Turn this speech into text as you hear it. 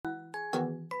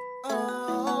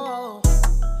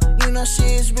know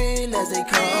she's real as they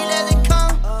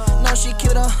come. No, she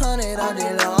killed 100 all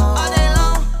day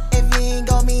long. If you ain't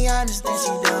gon' be honest, then she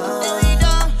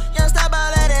dumb. Young stop all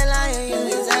of that lying,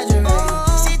 you exaggerate.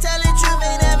 She tell the truth,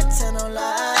 ain't never tell no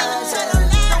lies.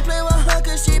 Don't play with her,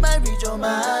 cause she might read your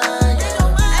mind.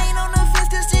 Ain't on the fence,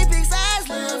 cause she picks sides,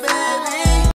 little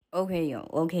baby.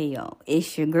 Okay, yo,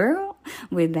 it's your girl.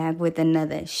 We're back with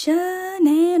another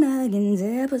Shenanigans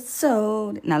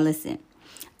episode. Now listen,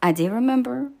 I did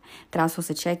remember that I was supposed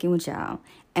to check in with y'all.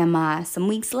 Am I some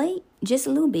weeks late? Just a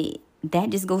little bit. That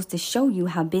just goes to show you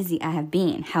how busy I have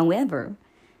been. However,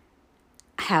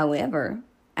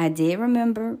 I did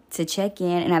remember to check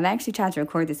in, and I've actually tried to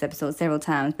record this episode several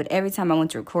times, but every time I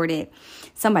went to record it,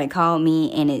 somebody called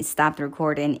me and it stopped the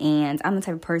recording. And I'm the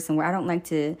type of person where I don't like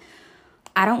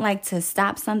to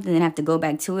stop something and have to go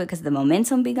back to it because the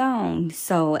momentum be gone.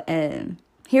 So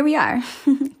here we are,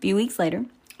 a few weeks later.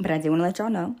 But I did want to let y'all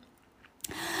know.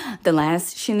 The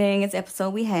last Shenanigans episode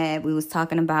we was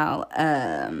talking about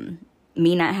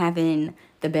me not having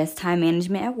the best time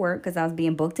management at work because I was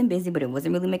being booked and busy, but it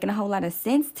wasn't really making a whole lot of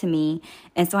sense to me.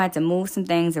 And so I had to move some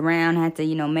things around. I had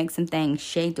to, make some things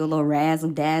shake, do a little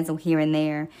razzle dazzle here and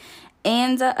there.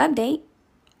 And update,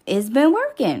 it's been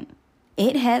working.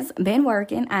 It has been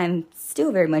working. I'm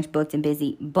still very much booked and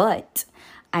busy, but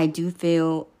I do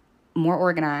feel more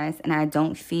organized, and I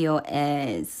don't feel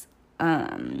as,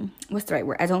 what's the right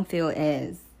word? I don't feel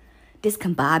as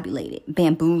discombobulated,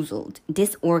 bamboozled,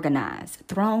 disorganized,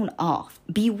 thrown off,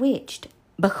 bewitched,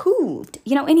 behooved,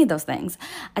 any of those things.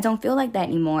 I don't feel like that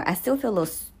anymore. I still feel a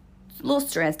little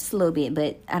stressed, just a little bit,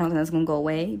 but I don't think that's going to go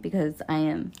away because I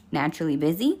am naturally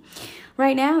busy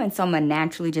right now, and so I'm going to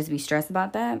naturally just be stressed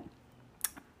about that.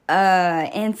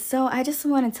 And so I just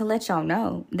wanted to let y'all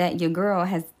know that your girl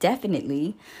has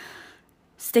definitely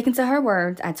sticking to her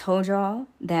words. I told y'all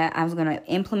that I was going to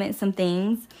implement some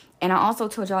things. And I also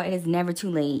told y'all it is never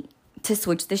too late to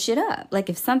switch the shit up. Like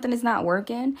if something is not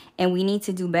working and we need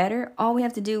to do better, all we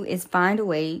have to do is find a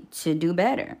way to do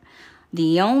better.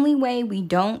 The only way we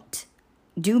don't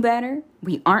do better,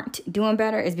 we aren't doing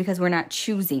better, is because we're not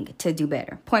choosing to do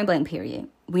better. Point blank, period.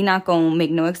 We're not going to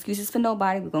make no excuses for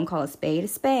nobody. We're going to call a spade a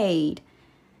spade.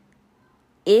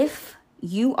 If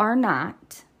you are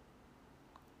not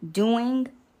doing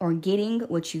or getting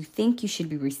what you think you should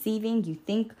be receiving, you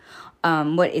think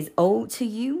what is owed to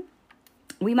you,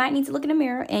 we might need to look in the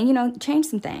mirror and, change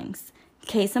some things.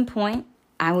 Case in point,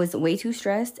 I was way too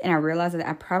stressed, and I realized that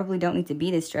I probably don't need to be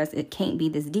this stressed. It can't be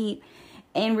this deep.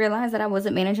 And realized that I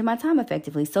wasn't managing my time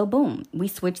effectively. So boom, we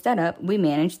switched that up. We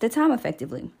managed the time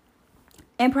effectively.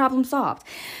 And problem solved.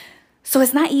 So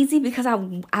it's not easy because I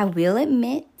will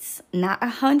admit, not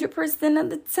 100% of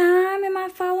the time am I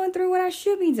following through what I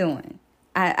should be doing.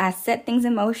 I set things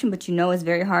in motion, but it's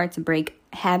very hard to break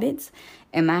habits.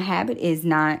 And my habit is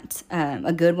not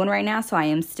a good one right now. So I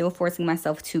am still forcing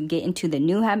myself to get into the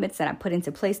new habits that I put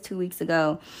into place 2 weeks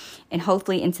ago. And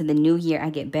hopefully into the new year,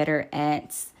 I get better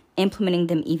at implementing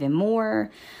them even more.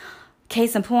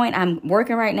 Case in point, I'm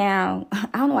working right now. I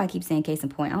don't know why I keep saying case in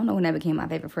point. I don't know when that became my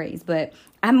favorite phrase, but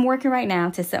I'm working right now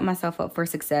to set myself up for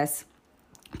success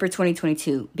for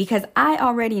 2022 because I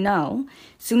already know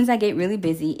as soon as I get really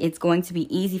busy, it's going to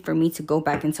be easy for me to go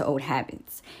back into old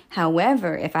habits.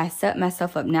 However, if I set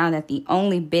myself up now that the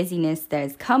only busyness that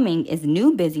is coming is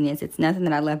new busyness, it's nothing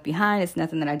that I left behind, it's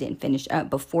nothing that I didn't finish up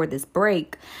before this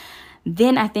break,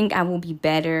 then I think I will be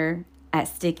better at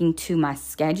sticking to my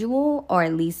schedule, or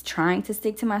at least trying to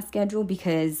stick to my schedule,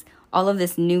 because all of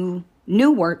this new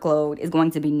workload is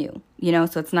going to be new,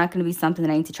 so it's not going to be something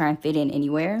that I need to try and fit in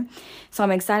anywhere. So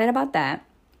I'm excited about that,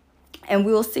 and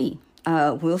we'll see.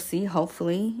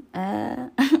 Hopefully I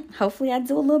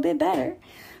do a little bit better.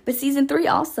 But season 3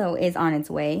 also is on its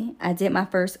way. I did my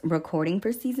first recording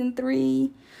for season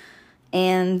 3.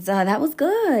 And that was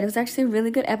good. It was actually a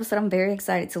really good episode. I'm very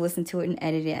excited to listen to it and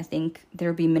edit it. I think there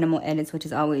will be minimal edits, which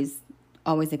is always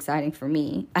exciting for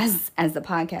me as the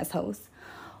podcast host.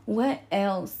 What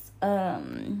else?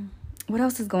 What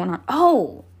else is going on?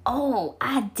 Oh,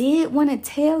 I did want to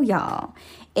tell y'all.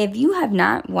 If you have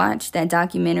not watched that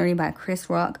documentary by Chris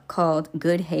Rock called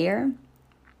Good Hair,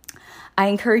 I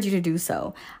encourage you to do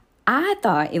so. I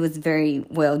thought it was very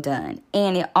well done.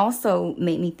 And it also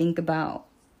made me think about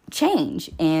change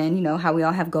and how we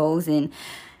all have goals and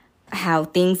how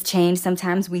things change.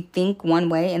 Sometimes we think one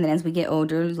way, and then as we get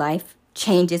older, life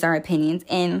changes our opinions.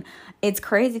 And it's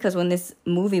crazy because when this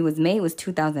movie was made, it was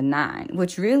 2009,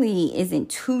 which really isn't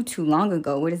too long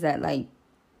ago. What is that, like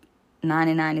 9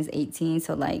 and 9 is 18,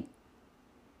 so like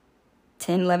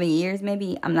 10, 11 years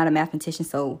maybe. I'm not a mathematician,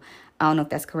 so I don't know if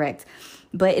that's correct,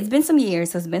 but it's been some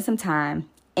years, so it's been some time.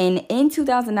 And in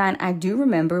 2009, I do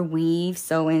remember weave,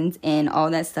 sew-ins, and all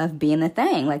that stuff being a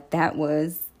thing. Like, that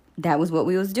was what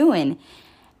we was doing.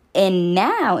 And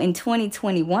now in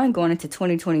 2021, going into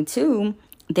 2022,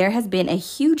 there has been a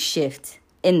huge shift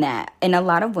in that. And a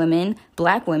lot of women,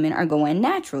 black women, are going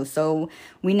natural. So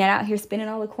we not out here spending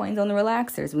all the coins on the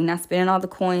relaxers. We're not spending all the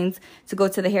coins to go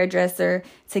to the hairdresser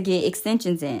to get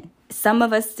extensions in. Some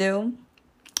of us still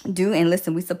do, and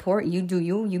listen, we support you. Do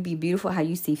you be beautiful how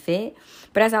you see fit.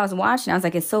 But as I was watching, I was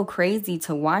like, it's so crazy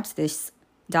to watch this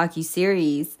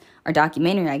docuseries or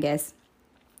documentary, I guess,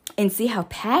 and see how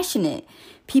passionate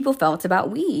people felt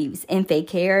about weaves and fake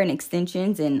hair and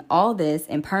extensions and all this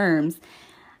and perms,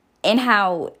 and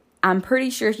how I'm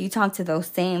pretty sure if you talk to those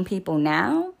same people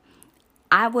now,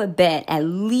 I would bet at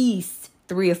least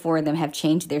 3 or 4 of them have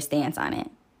changed their stance on it.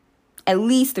 At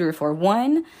least 3 or 4.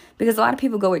 One, because a lot of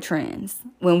people go with trends.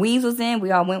 When weaves was in,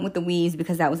 we all went with the weaves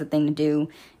because that was the thing to do.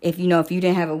 If you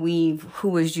didn't have a weave, who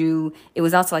was you? It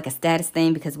was also like a status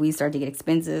thing because weaves started to get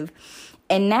expensive.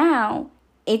 And now,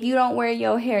 if you don't wear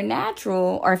your hair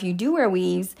natural, or if you do wear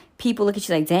weaves, people look at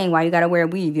you like, dang, why you gotta wear a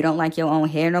weave? You don't like your own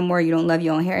hair no more. You don't love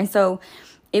your own hair. And so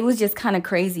it was just kind of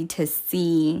crazy to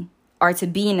see, or to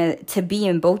be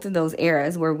in both of those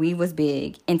eras where weave was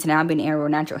big, and to now be in an era where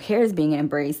natural hair is being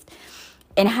embraced,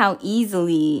 and how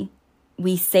easily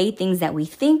we say things that we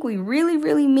think we really,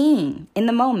 really mean in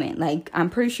the moment. Like, I'm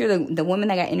pretty sure the woman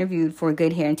that got interviewed for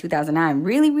Good Hair in 2009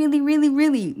 really, really, really,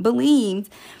 really believed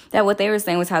that what they were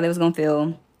saying was how they was going to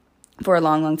feel for a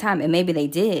long, long time. And maybe they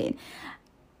did.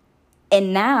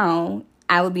 And now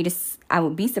I would be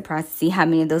surprised to see how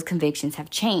many of those convictions have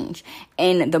changed.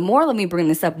 And the more, let me bring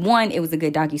this up. One, it was a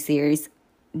good docuseries.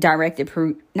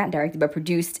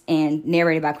 Produced and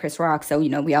narrated by Chris Rock. So,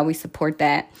 we always support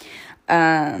that.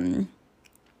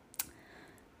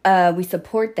 We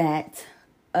support that.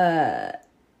 I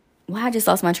just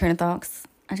lost my train of thoughts.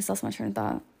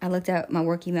 I looked at my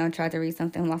work email, tried to read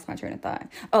something, lost my train of thought.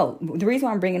 Oh, the reason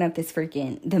why I'm bringing up this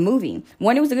the movie.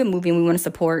 One, it was a good movie, and we want to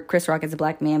support Chris Rock as a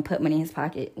black man, put money in his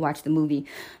pocket, watch the movie.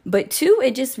 But 2,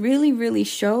 it just really, really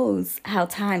shows how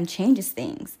time changes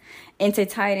things. And to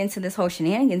tie it into this whole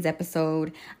shenanigans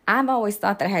episode, I've always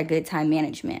thought that I had good time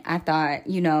management. I thought, I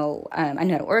knew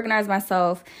how to organize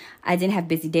myself. I didn't have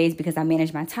busy days because I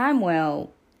managed my time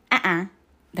well.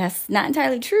 That's not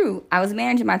entirely true. I was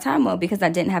managing my time well because I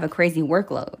didn't have a crazy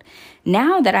workload.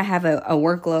 Now that I have a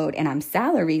workload and I'm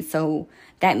salaried, so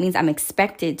that means I'm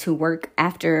expected to work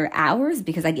after hours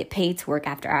because I get paid to work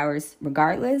after hours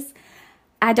regardless.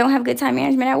 I don't have good time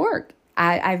management at work.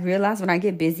 I realize when I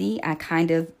get busy, I kind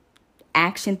of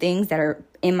action things that are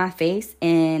in my face,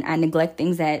 and I neglect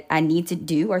things that I need to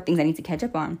do or things I need to catch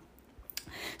up on.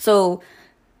 So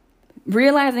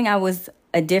realizing I was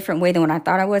a different way than what I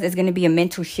thought I was is going to be a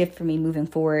mental shift for me moving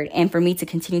forward. And for me to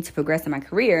continue to progress in my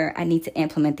career, I need to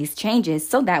implement these changes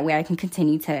so that way I can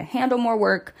continue to handle more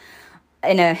work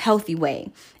in a healthy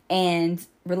way. And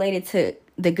related to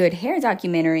the Good Hair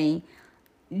documentary,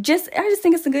 I just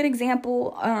think it's a good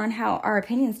example on how our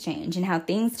opinions change and how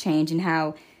things change, and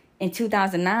how in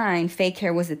 2009, fake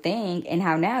hair was a thing, and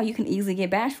how now you can easily get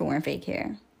bashed for wearing fake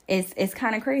hair. It's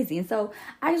kind of crazy. And so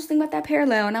I just think about that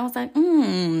parallel, and I was like,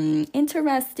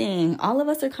 interesting. All of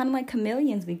us are kind of like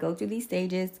chameleons. We go through these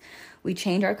stages, we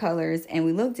change our colors, and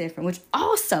we look different, which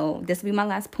also, this will be my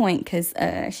last point because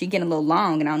she getting a little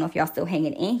long, and I don't know if y'all still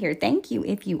hanging in here. Thank you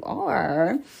if you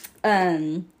are.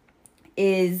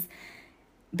 Is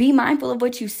be mindful of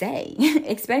what you say,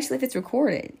 especially if it's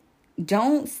recorded.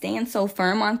 Don't stand so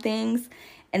firm on things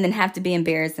and then have to be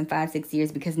embarrassed in 5-6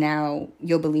 years because now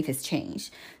your belief has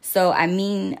changed. So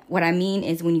what I mean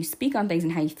is when you speak on things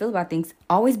and how you feel about things,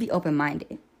 always be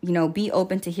open-minded. Be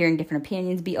open to hearing different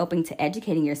opinions, be open to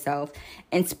educating yourself,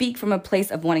 and speak from a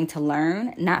place of wanting to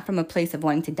learn, not from a place of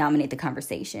wanting to dominate the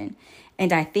conversation.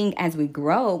 And I think as we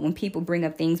grow, when people bring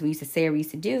up things we used to say or we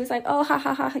used to do, it's like, oh, ha,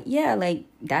 ha, ha, yeah, like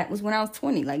that was when I was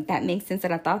 20. Like that makes sense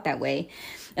that I thought that way.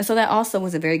 And so that also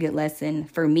was a very good lesson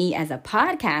for me as a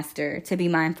podcaster to be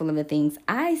mindful of the things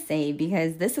I say,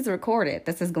 because this is recorded.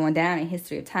 This is going down in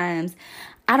history of times.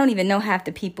 I don't even know half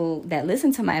the people that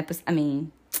listen to my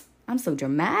episode. I'm so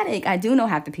dramatic. I do know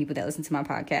half the people that listen to my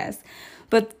podcast.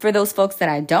 But for those folks that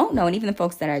I don't know, and even the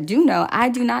folks that I do know, I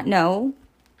do not know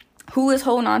who is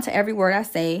holding on to every word I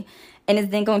say and is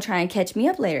then going to try and catch me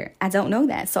up later. I don't know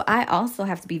that. So I also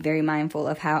have to be very mindful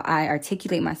of how I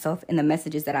articulate myself in the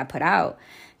messages that I put out,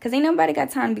 because ain't nobody got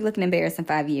time to be looking embarrassed in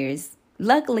 5 years.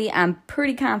 Luckily, I'm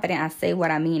pretty confident I say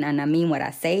what I mean, and I mean what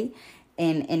I say,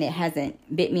 and it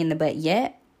hasn't bit me in the butt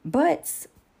yet. But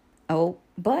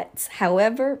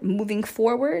however, moving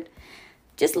forward,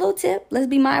 just a little tip. Let's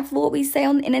be mindful of what we say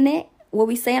on the internet. what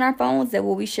we say in our phones, that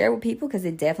what we share with people, because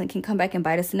it definitely can come back and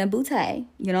bite us in the booty.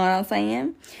 You know what I'm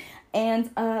saying? And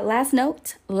last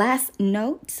note,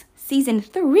 season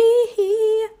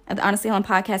 3 of the Honestly Helen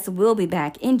podcast will be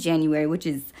back in January, which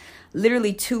is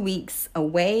literally 2 weeks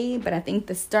away. But I think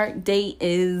the start date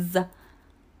is...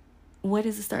 What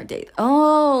is the start date?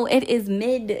 Oh, it is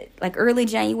early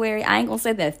January. I ain't gonna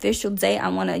say the official date. I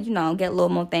want to, get a little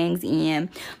more things in.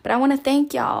 But I want to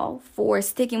thank y'all for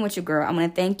sticking with your girl. I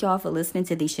want to thank y'all for listening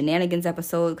to these shenanigans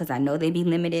episodes, because I know they be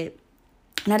limited.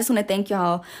 And I just want to thank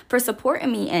y'all for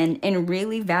supporting me and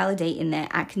really validating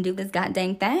that I can do this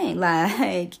goddamn thing.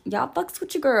 Like, y'all fucks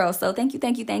with your girl. So thank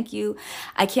you.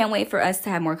 I can't wait for us to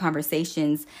have more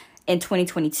conversations in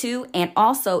 2022. And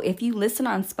also, if you listen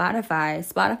on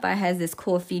Spotify has this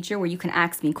cool feature where you can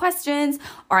ask me questions,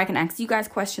 or I can ask you guys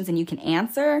questions and you can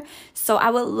answer. So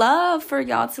I would love for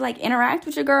y'all to interact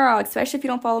with your girl, especially if you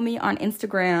don't follow me on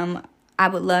Instagram. I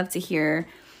would love to hear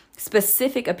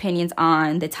specific opinions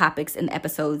on the topics and the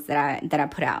episodes that I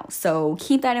put out. So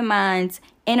keep that in mind.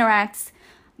 Interact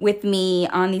with me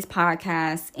on these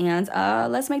podcasts, and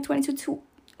let's make 2022.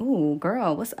 Ooh,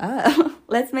 girl, what's up?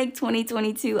 Let's make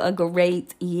 2022 a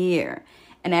great year.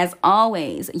 And as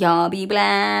always, y'all be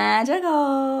blind,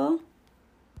 go.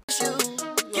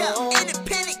 Yeah,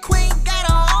 independent queen got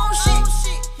her own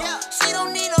shit. Yeah, she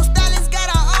don't need no stylist,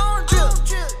 got her own drip.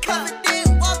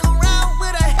 Confident, walk around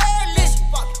with her headless.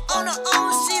 On her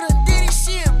own, she done did it,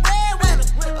 she a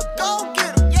breadwinner, a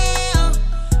go-getter. Yeah,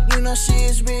 you know she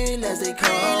as real as they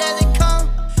come.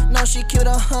 No, she killed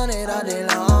 100 all day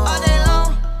long.